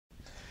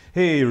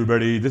Hey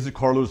everybody, this is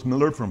Carlos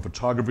Miller from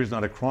Photography is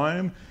Not a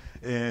Crime,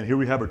 and here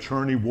we have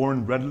attorney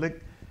Warren Redlich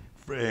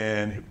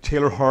and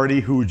Taylor Hardy,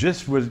 who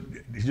just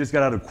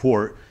got out of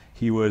court.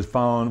 He was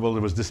found, well,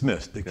 it was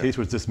dismissed. The case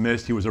was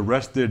dismissed. He was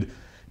arrested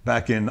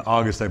back in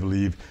August, I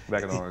believe.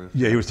 Back in August.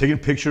 Yeah, he was taking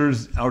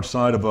pictures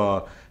outside of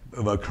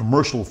a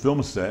commercial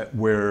film set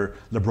where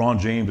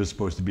LeBron James was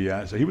supposed to be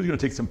at. So he was going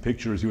to take some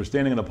pictures. He was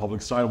standing on a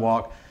public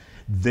sidewalk.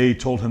 They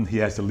told him he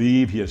has to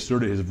leave. He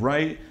asserted his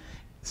right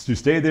to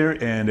stay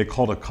there, and they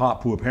called a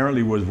cop who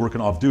apparently was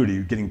working off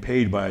duty, getting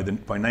paid by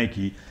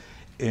Nike,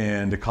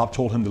 and the cop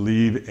told him to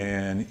leave,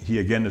 and he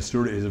again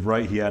asserted his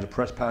right. He had a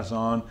press pass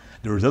on.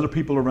 There was other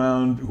people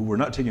around who were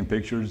not taking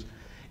pictures,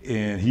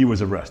 and he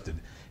was arrested.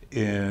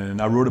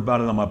 And I wrote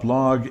about it on my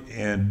blog,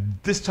 and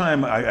this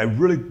time I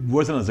really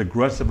wasn't as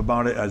aggressive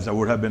about it as I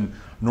would have been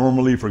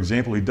normally. For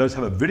example, he does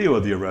have a video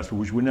of the arrest,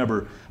 which we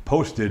never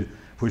posted,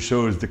 which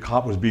shows the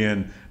cop was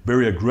being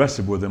very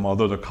aggressive with him,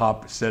 although the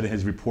cop said in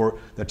his report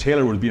that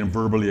Taylor was being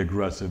verbally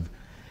aggressive.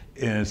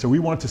 And so we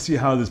wanted to see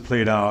how this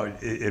played out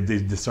if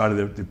they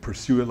decided to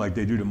pursue it like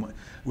they do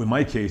with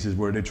my cases,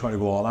 where they try to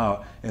go all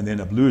out and they end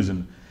up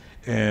losing.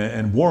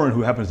 And Warren,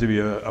 who happens to be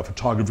a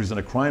photographer and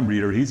a crime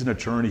reader, he's an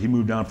attorney. He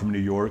moved down from New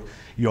York.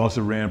 He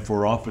also ran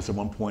for office at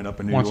one point up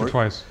in New York. Once or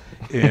twice.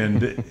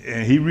 And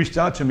he reached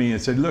out to me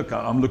and said, look,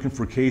 I'm looking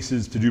for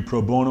cases to do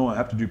pro bono. I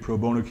have to do pro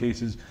bono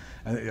cases.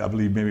 I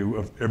believe maybe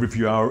every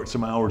few hours,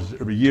 some hours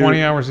every year.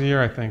 20 hours a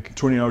year, I think.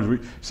 20 hours a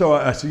week. So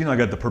I said, I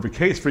got the perfect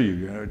case for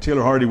you.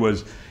 Taylor Hardy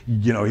was,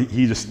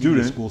 he's a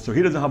student at school, so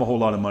he doesn't have a whole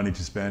lot of money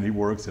to spend. He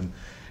works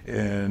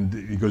and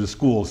he goes to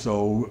school.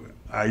 So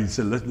I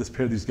said, let's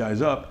pair these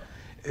guys up.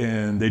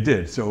 And they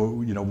did. So,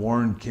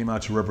 Warren came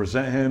out to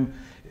represent him,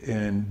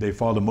 and they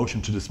filed a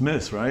motion to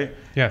dismiss, right?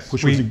 Yes.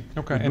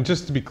 Okay. And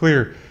just to be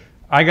clear,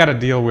 I got to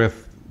deal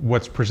with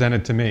what's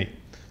presented to me.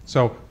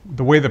 So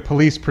the way the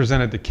police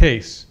presented the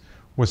case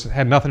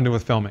had nothing to do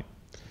with filming.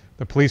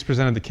 The police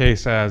presented the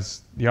case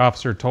as the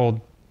officer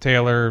told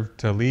Taylor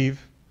to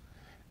leave,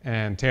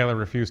 and Taylor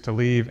refused to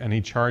leave, and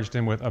he charged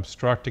him with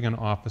obstructing an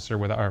officer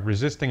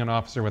resisting an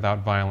officer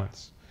without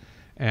violence.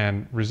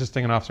 And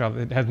resisting an officer,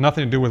 it has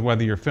nothing to do with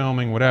whether you're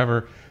filming,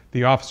 whatever.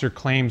 The officer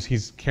claims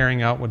he's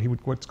carrying out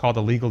what's called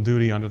a legal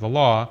duty under the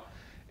law,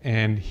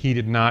 and he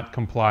did not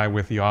comply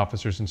with the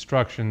officer's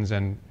instructions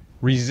and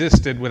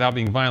resisted without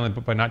being violent,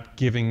 but by not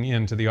giving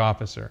in to the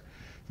officer.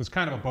 So it's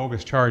kind of a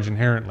bogus charge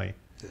inherently.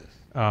 Yes.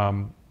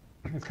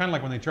 It's kind of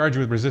like when they charge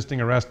you with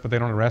resisting arrest, but they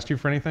don't arrest you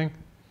for anything.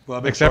 Well,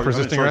 I've been except charged,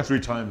 resisting arrest 3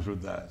 times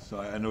with that, so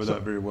I know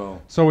that very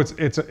well. So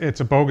it's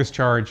a bogus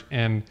charge,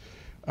 and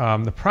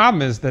the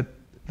problem is that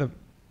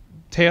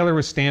Taylor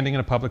was standing in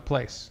a public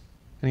place,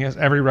 and he has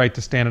every right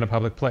to stand in a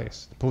public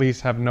place. The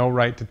police have no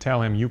right to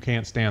tell him you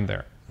can't stand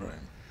there. Right.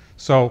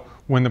 So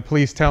when the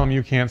police tell him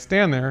you can't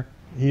stand there,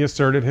 he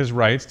asserted his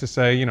rights to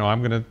say,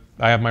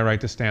 I have my right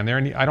to stand there.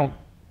 And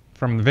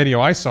from the video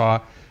I saw,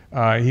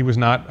 he was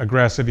not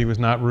aggressive, he was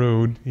not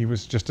rude, he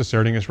was just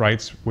asserting his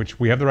rights, which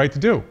we have the right to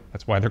do.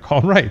 That's why they're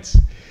called rights.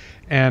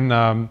 And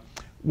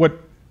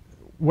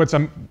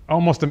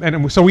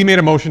so we made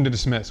a motion to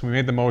dismiss. We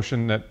made the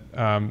motion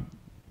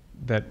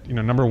that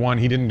number one,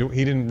 he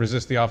didn't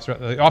resist the officer.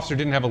 The officer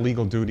didn't have a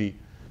legal duty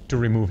to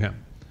remove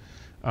him,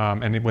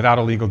 and without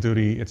a legal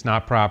duty, it's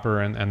not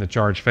proper, and the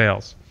charge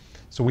fails.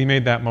 So we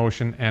made that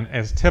motion, and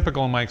as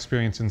typical in my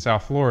experience in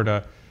South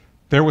Florida,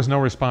 there was no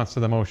response to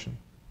the motion.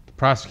 The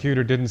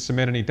prosecutor didn't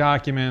submit any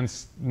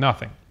documents,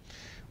 nothing.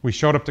 We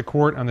showed up to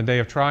court on the day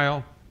of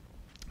trial,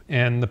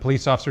 and the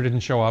police officer didn't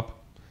show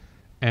up,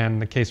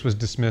 and the case was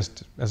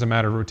dismissed as a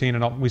matter of routine.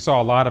 And we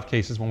saw a lot of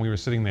cases when we were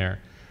sitting there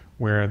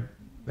where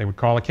they would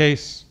call a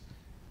case,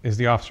 is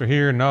the officer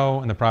here? No,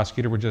 and the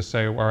prosecutor would just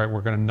say, all right,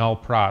 we're going to null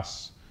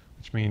pros,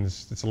 which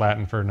means it's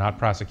Latin for not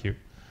prosecute.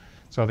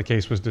 So the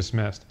case was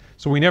dismissed.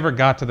 So we never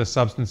got to the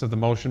substance of the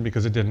motion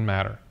because it didn't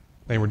matter.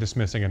 They were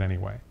dismissing it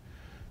anyway.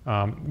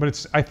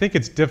 But I think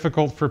it's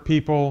difficult for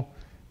people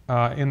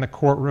in the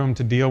courtroom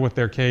to deal with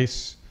their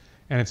case,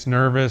 and it's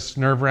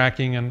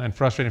nerve-wracking and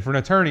frustrating. For an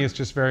attorney, it's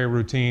just very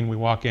routine. We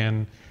walk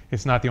in,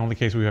 it's not the only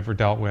case we've ever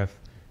dealt with,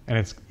 and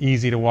it's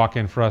easy to walk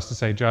in for us to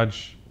say,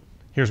 Judge,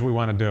 here's what we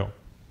want to do.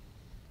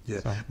 Yeah.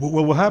 So.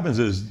 Well, what happens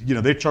is,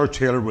 they charge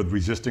Taylor with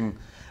resisting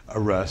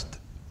arrest,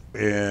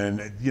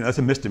 and that's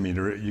a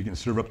misdemeanor. You can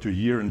serve up to a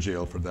year in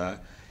jail for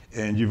that,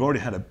 and you've already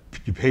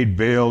you paid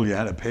bail. You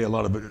had to pay a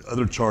lot of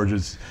other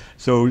charges.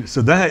 So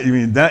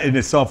that that in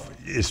itself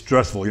is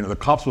stressful. The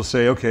cops will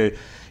say, okay,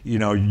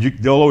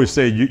 they'll always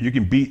say you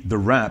can beat the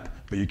rap,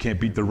 but you can't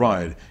beat the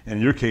ride. And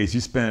in your case,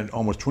 you spent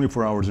almost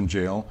 24 hours in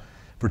jail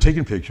for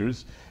taking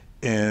pictures,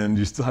 and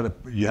you still had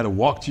to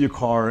walk to your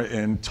car.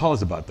 And tell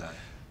us about that.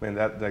 Man,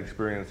 that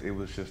experience, it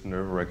was just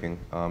nerve-wracking.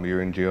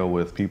 You're in jail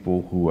with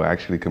people who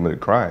actually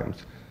committed crimes,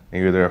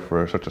 and you're there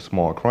for such a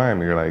small crime,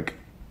 and you're like,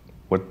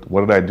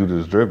 what did I do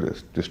to deserve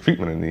this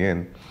treatment in the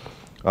end?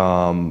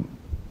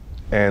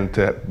 And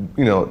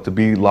to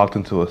be locked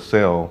into a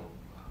cell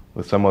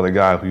with some other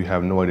guy who you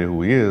have no idea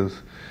who he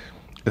is,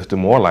 it's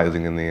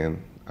demoralizing in the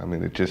end. I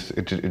mean, it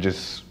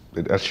just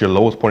that's your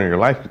lowest point in your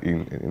life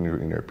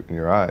in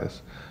your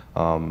eyes.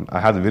 I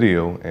have the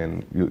video,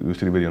 and you'll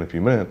see the video in a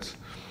few minutes.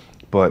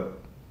 But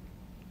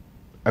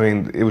I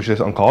mean, it was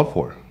just uncalled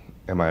for,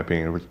 in my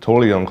opinion. It was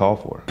totally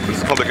uncalled for. This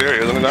is public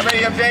area, isn't it? Ready,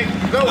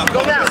 MJ? Go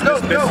now,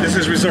 go. This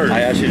is reserved. I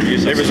asked you to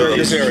reserve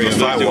this area.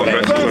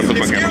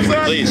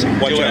 Please,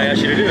 what I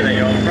asked you to do, and then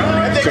you're on the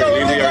ground. Sir,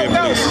 leave the area,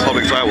 please.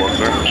 Public sidewalk,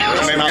 sir.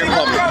 Not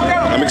public.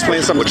 I'm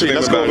explaining something to you.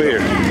 Let's go over here.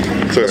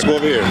 Sir, let's go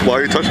over here. Why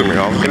are you touching me,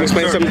 Let me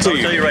explain something to you.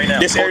 I'll tell you right now.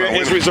 This area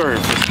is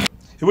reserved.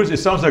 It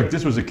sounds like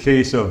this was a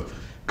case of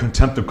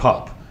contempt of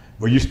cop,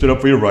 where you stood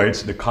up for your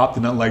rights. The cop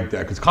did not like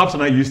that, because cops are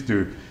not used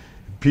to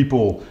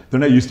people, they're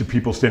not used to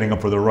people standing up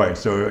for their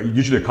rights. So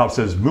usually a cop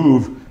says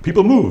move,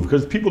 people move,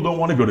 because people don't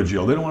want to go to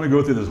jail. They don't want to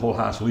go through this whole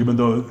hassle, even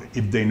though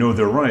if they know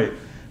they're right.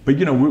 But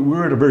you know,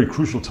 we're at a very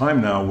crucial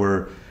time now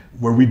where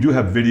we do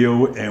have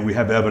video and we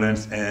have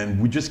evidence,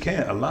 and we just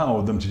can't allow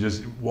them to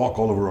just walk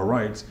all over our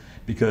rights,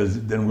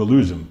 because then we'll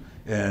lose them,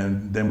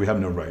 and then we have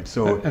no rights.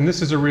 So, and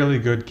this is a really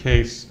good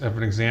case of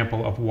an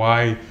example of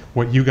why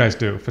what you guys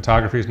do,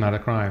 photography is not a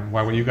crime,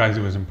 why what you guys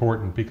do is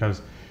important,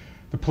 because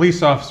the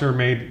police officer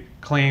made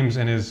claims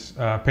in his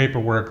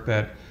paperwork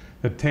that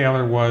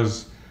Taylor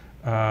was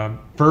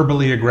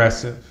verbally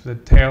aggressive,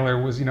 that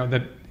Taylor was,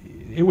 that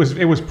it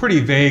was pretty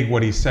vague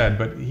what he said,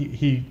 but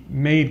he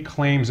made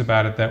claims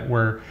about it that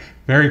were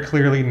very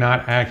clearly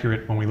not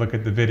accurate when we look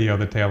at the video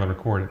that Taylor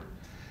recorded.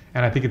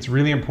 And I think it's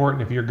really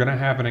important, if you're going to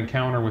have an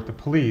encounter with the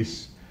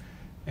police,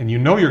 and you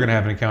know you're going to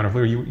have an encounter,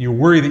 or you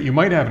worry that you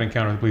might have an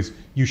encounter with the police,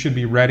 you should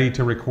be ready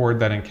to record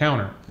that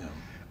encounter.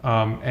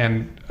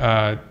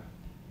 Yeah.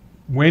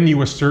 When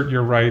you assert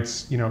your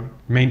rights,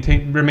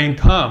 remain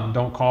calm.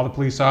 Don't call the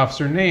police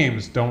officer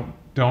names.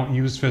 Don't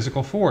use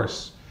physical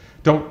force.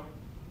 Don't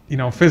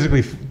push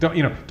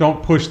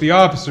the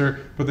officer.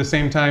 But at the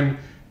same time,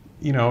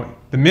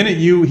 the minute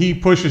he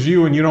pushes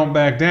you and you don't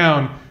back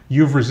down,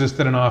 you've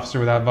resisted an officer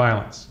without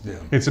violence. Yeah.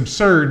 It's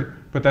absurd,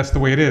 but that's the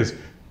way it is.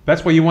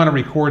 That's why you want to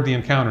record the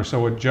encounter,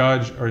 so a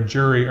judge or a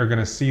jury are going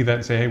to see that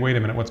and say, hey, wait a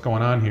minute, what's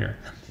going on here?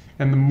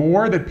 And the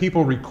more that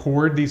people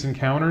record these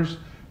encounters,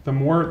 the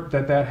more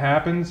that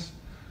happens,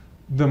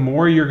 the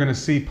more you're going to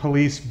see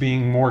police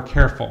being more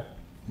careful.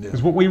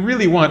 Because what we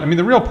really want,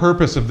 the real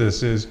purpose of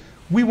this is,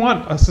 we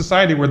want a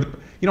society where,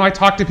 I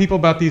talk to people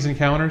about these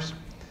encounters,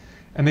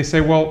 and they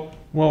say, well,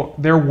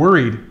 they're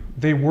worried.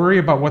 They worry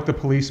about what the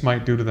police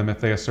might do to them if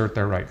they assert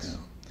their rights. Yeah.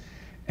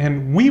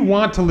 And we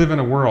want to live in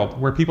a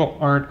world where people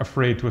aren't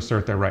afraid to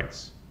assert their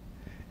rights.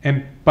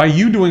 And by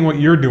you doing what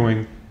you're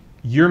doing,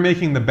 you're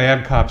making the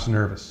bad cops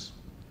nervous.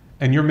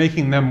 And you're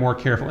making them more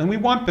careful. And we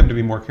want them to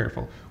be more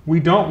careful. We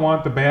don't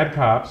want the bad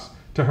cops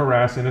to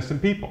harass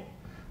innocent people.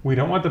 We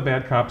don't want the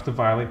bad cops to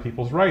violate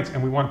people's rights.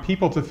 And we want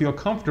people to feel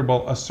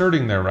comfortable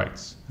asserting their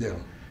rights. Yeah.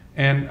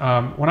 And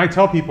when I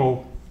tell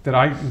people that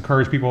I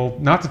encourage people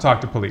not to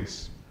talk to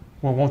police,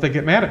 well, won't they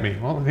get mad at me?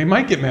 Well, they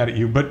might get mad at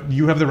you, but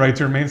you have the right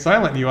to remain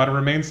silent, and you ought to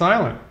remain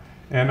silent.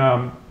 And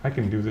I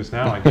can do this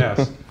now, I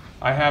guess.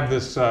 I have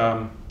this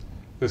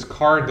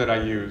card that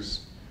I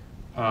use.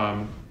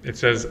 It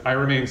says, I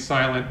remain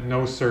silent,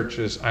 no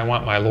searches, I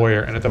want my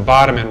lawyer. And at the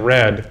bottom in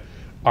red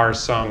are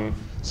some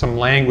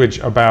language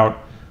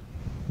about,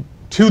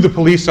 to the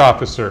police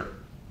officer.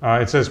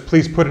 It says,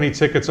 please put any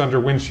tickets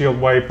under windshield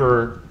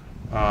wiper.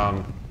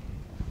 It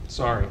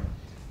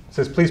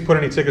says, please put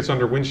any tickets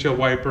under windshield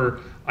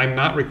wiper. I'm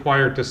not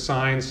required to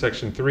sign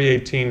section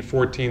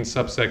 318.14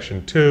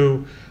 subsection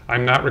 2.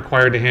 I'm not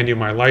required to hand you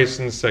my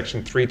license,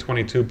 section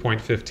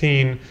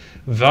 322.15.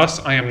 Thus,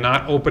 I am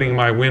not opening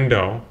my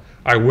window.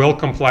 I will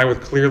comply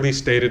with clearly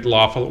stated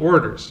lawful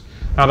orders.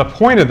 Now, the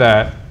point of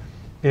that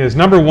is,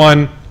 number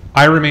one,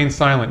 I remain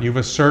silent. You've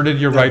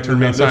asserted your right to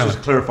remain silent. Let's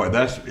just clarify.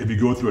 That's if you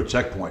go through a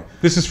checkpoint.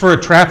 This is for a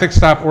traffic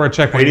stop or a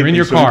checkpoint. You're in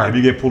your car. If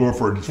you get pulled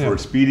over for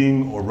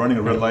speeding or running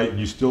a red light,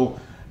 you don't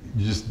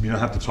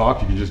have to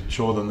talk. You can just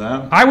show them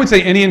that. I would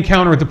say any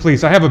encounter with the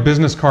police. I have a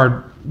business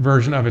card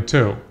version of it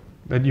too,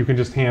 that you can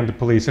just hand to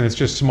police, and it's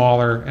just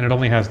smaller, and it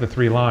only has the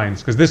 3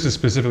 lines, because this is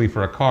specifically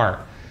for a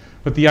car.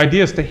 But the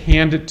idea is to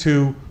hand it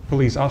to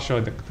police. I'll show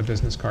the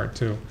business card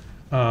too.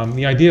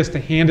 The idea is to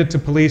hand it to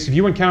police. If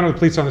you encounter the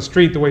police on the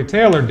street the way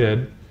Taylor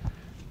did,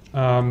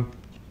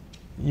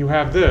 you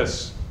have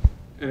this,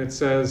 and it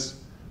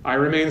says, I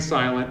remain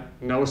silent,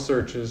 no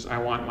searches, I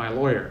want my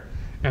lawyer.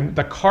 And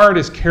the card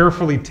is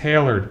carefully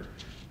tailored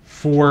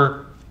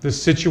for the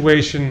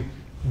situation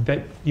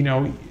that,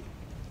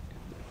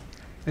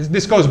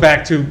 this goes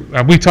back to,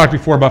 we talked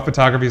before about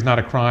photography is not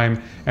a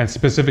crime, and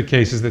specific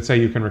cases that say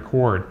you can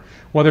record.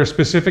 Well, there are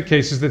specific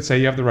cases that say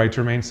you have the right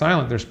to remain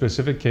silent. There are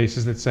specific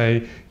cases that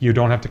say you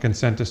don't have to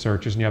consent to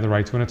searches and you have the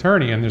right to an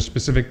attorney, and there's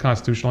specific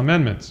constitutional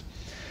amendments.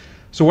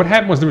 So what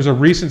happened was, there was a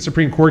recent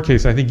Supreme Court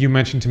case, I think you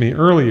mentioned to me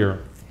earlier,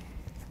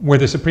 where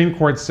the Supreme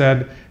Court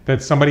said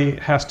that somebody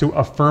has to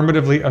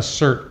affirmatively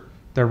assert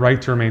their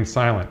right to remain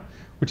silent,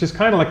 which is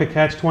kind of like a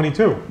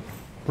catch-22,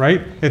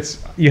 right?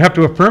 You have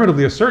to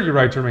affirmatively assert your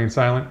right to remain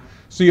silent,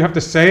 so you have to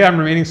say I'm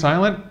remaining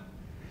silent.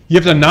 You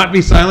have to not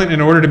be silent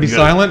in order to be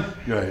silent.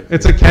 Right.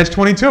 It's a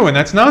catch-22, and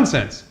that's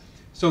nonsense.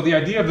 So the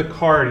idea of the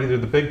card, either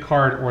the big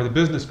card or the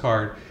business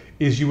card,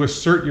 is you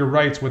assert your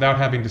rights without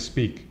having to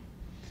speak.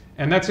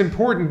 And that's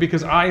important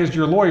because I, as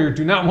your lawyer,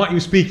 do not want you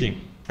speaking.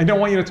 I don't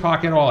want you to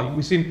talk at all.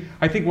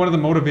 I think one of the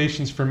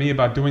motivations for me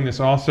about doing this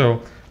also,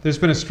 there's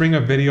been a string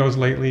of videos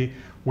lately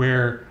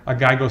where a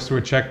guy goes through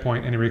a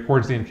checkpoint and he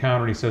records the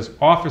encounter and he says,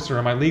 "Officer,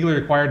 am I legally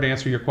required to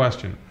answer your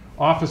question?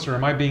 Officer,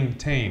 am I being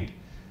detained?"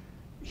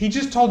 He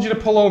just told you to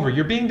pull over.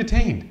 You're being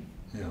detained.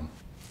 Yeah.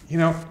 You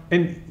know,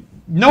 and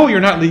no, you're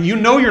not. You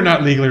know you're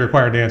not legally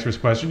required to answer his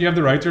question. You have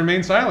the right to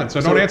remain silent.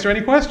 So don't answer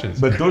any questions.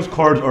 But those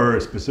cards are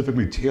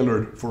specifically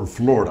tailored for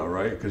Florida,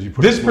 right? Because you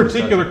put this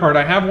particular card,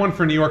 I have one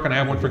for New York and I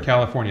have one for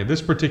California. This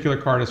particular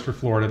card is for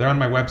Florida. They're on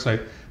my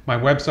website. My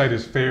website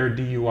is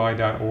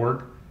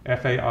fairdui.org,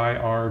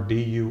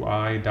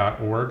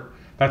 FAIRDUI.org.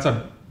 That's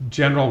a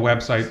general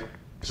website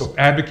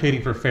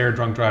advocating for fair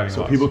drunk driving laws.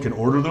 So people can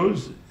order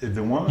those if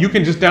they want? You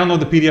can just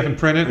download the PDF and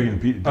print it.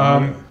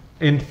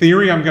 In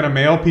theory, I'm going to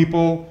mail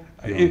people.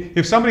 Yeah.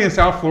 If somebody in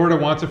South Florida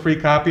wants a free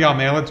copy, I'll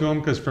mail it to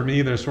them, because for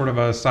me, there's sort of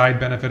a side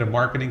benefit of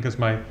marketing, because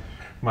my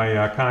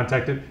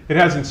contact, it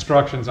has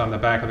instructions on the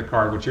back of the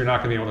card, which you're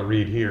not going to be able to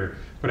read here,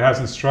 but it has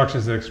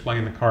instructions that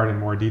explain the card in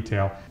more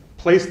detail.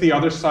 Place the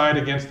other side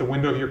against the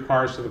window of your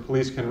car so the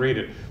police can read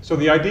it. So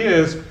the idea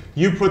is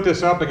you put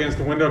this up against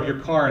the window of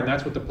your car, and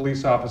that's what the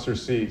police officer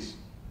sees.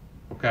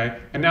 Okay?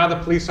 And now the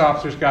police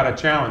officer's got a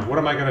challenge. What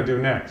am I going to do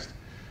next?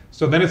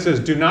 So then it says,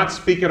 do not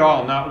speak at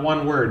all, not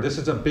one word. This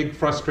is a big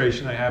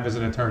frustration I have as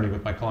an attorney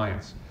with my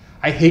clients.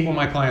 I hate when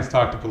my clients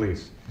talk to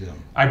police. Yeah.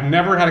 I've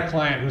never had a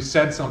client who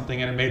said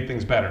something and it made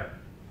things better.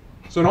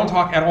 So don't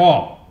talk at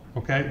all,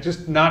 okay?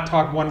 Just not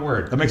talk one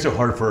word. That makes it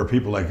hard for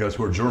people like us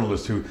who are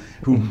journalists who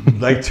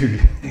like to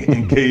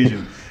engage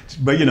in,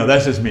 but you know,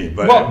 that's just me.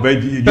 But, well,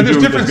 but there's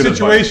different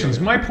situations.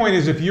 My point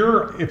is, if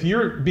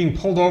you're being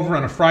pulled over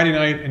on a Friday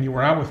night and you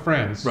were out with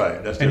friends,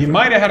 right, that's and you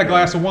might have had a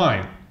glass of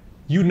wine,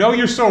 you know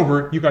you're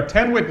sober, you got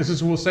 10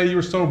 witnesses who will say you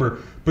were sober,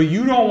 but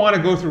you don't want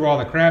to go through all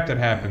the crap that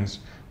happens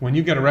when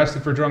you get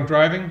arrested for drunk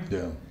driving,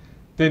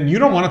 then you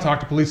don't want to talk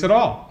to police at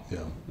all. Yeah.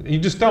 You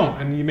just don't,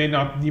 and you may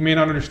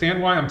not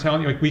understand why. I'm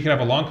telling you, like, we could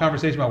have a long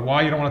conversation about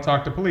why you don't want to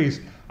talk to police.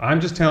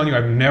 I'm just telling you,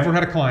 I've never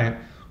had a client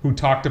who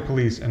talked to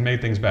police and made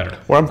things better.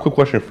 Well, I have a quick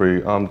question for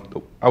you.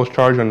 I was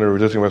charged under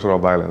resisting arrest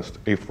without violence,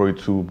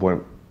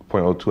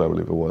 842.02, I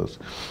believe it was.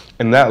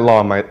 And that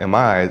law, in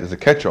my eyes, is a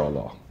catch-all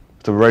law.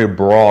 It's a very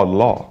broad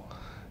law.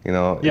 You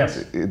know,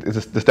 yes.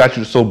 The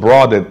statute is so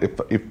broad that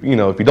if you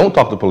don't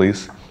talk to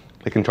police,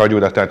 they can charge you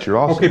with that statute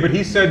also. Okay, but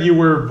he said you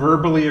were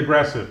verbally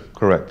aggressive.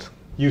 Correct.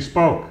 You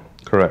spoke.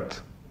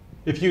 Correct.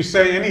 If you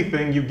say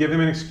anything, you give him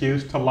an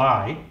excuse to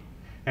lie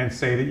and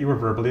say that you were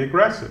verbally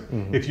aggressive.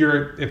 Mm-hmm.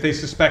 If they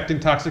suspect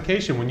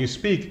intoxication when you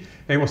speak,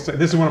 they will say,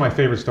 this is one of my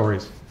favorite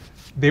stories.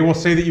 They will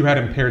say that you had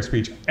impaired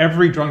speech.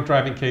 Every drunk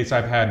driving case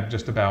I've had,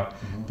 just about,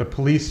 the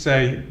police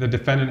say the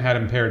defendant had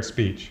impaired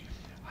speech.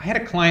 I had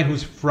a client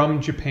who's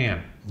from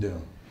Japan. Yeah.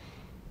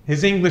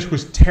 His English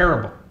was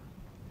terrible.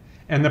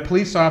 And the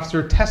police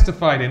officer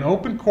testified in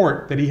open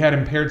court that he had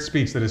impaired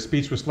speech, that his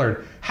speech was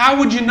slurred. How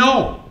would you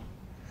know?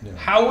 Yeah.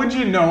 How would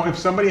you know if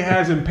somebody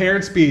has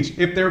impaired speech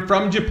if they're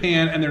from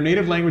Japan and their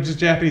native language is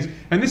Japanese?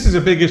 And this is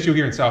a big issue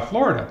here in South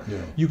Florida.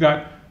 Yeah. You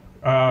got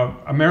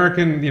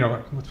American,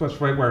 what's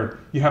the right word?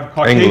 You have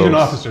Caucasian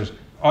officers,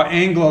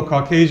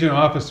 Anglo-Caucasian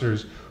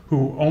officers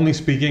who only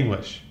speak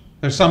English.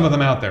 There's some of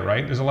them out there,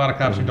 right? There's a lot of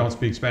cops who don't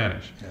speak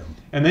Spanish. Yeah.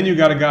 And then you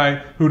got a guy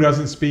who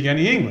doesn't speak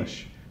any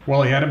English.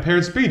 Well, he had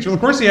impaired speech. Well,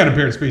 of course he had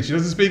impaired speech. He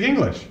doesn't speak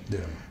English.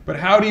 Yeah. But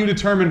how do you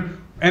determine,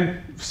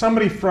 and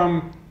somebody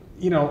from,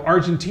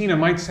 Argentina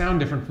might sound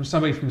different from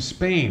somebody from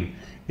Spain.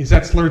 Is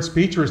that slurred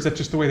speech, or is that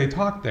just the way they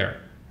talk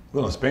there?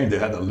 Well, in Spain, they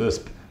had a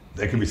lisp.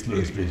 That could be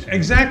slurred speech.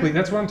 Exactly.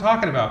 That's what I'm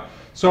talking about.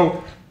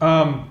 So I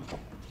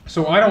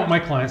don't want my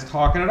clients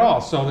talking at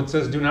all. So it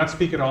says, do not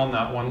speak at all,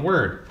 not one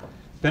word.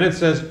 Then it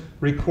says,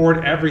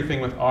 record everything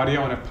with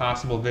audio and if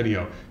possible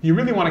video. You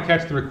really want to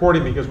catch the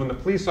recording, because when the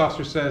police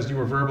officer says you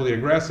were verbally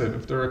aggressive,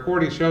 if the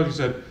recording shows you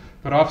said,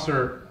 but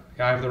officer,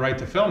 I have the right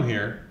to film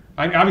here.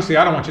 Obviously,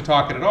 I don't want you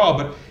talking at all,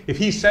 but if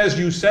he says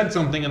you said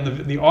something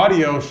and the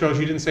audio shows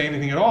you didn't say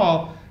anything at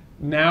all,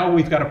 now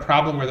we've got a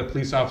problem where the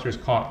police officer is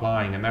caught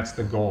lying, and that's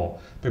the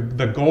goal.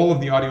 The goal of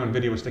the audio and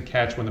video is to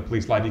catch when the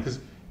police lie, because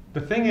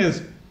the thing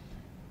is,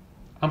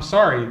 I'm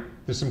sorry,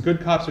 there's some good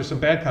cops, there's some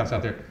bad cops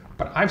out there,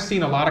 but I've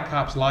seen a lot of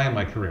cops lie in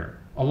my career,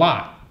 a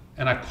lot,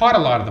 and I've caught a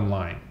lot of them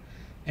lying.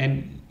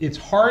 And it's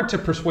hard to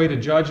persuade a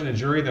judge and a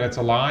jury that it's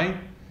a lie,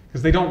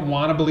 because they don't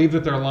want to believe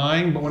that they're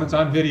lying, but when it's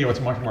on video, it's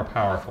much more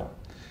powerful.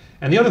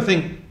 And the other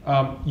thing,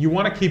 you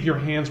want to keep your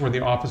hands where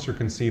the officer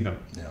can see them.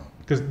 Yeah.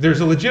 Because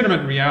there's a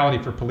legitimate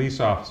reality for police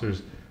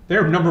officers.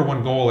 Their number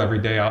one goal every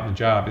day out in the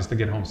job is to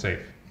get home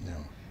safe. Yeah.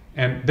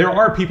 And there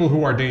are people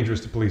who are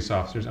dangerous to police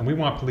officers, and we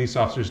want police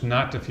officers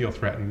not to feel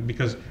threatened,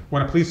 because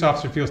when a police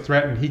officer feels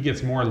threatened, he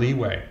gets more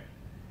leeway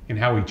in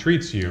how he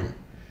treats you.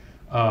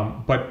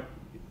 But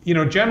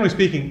generally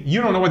speaking,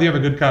 you don't know whether you have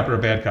a good cop or a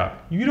bad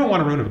cop. You don't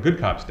want to ruin a good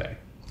cop's day.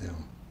 Yeah.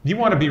 You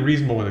want to be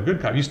reasonable with a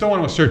good cop. You still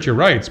want to assert your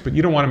rights, but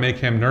you don't want to make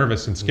him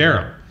nervous and scare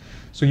him.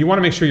 So you want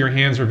to make sure your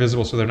hands are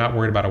visible so they're not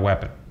worried about a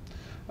weapon.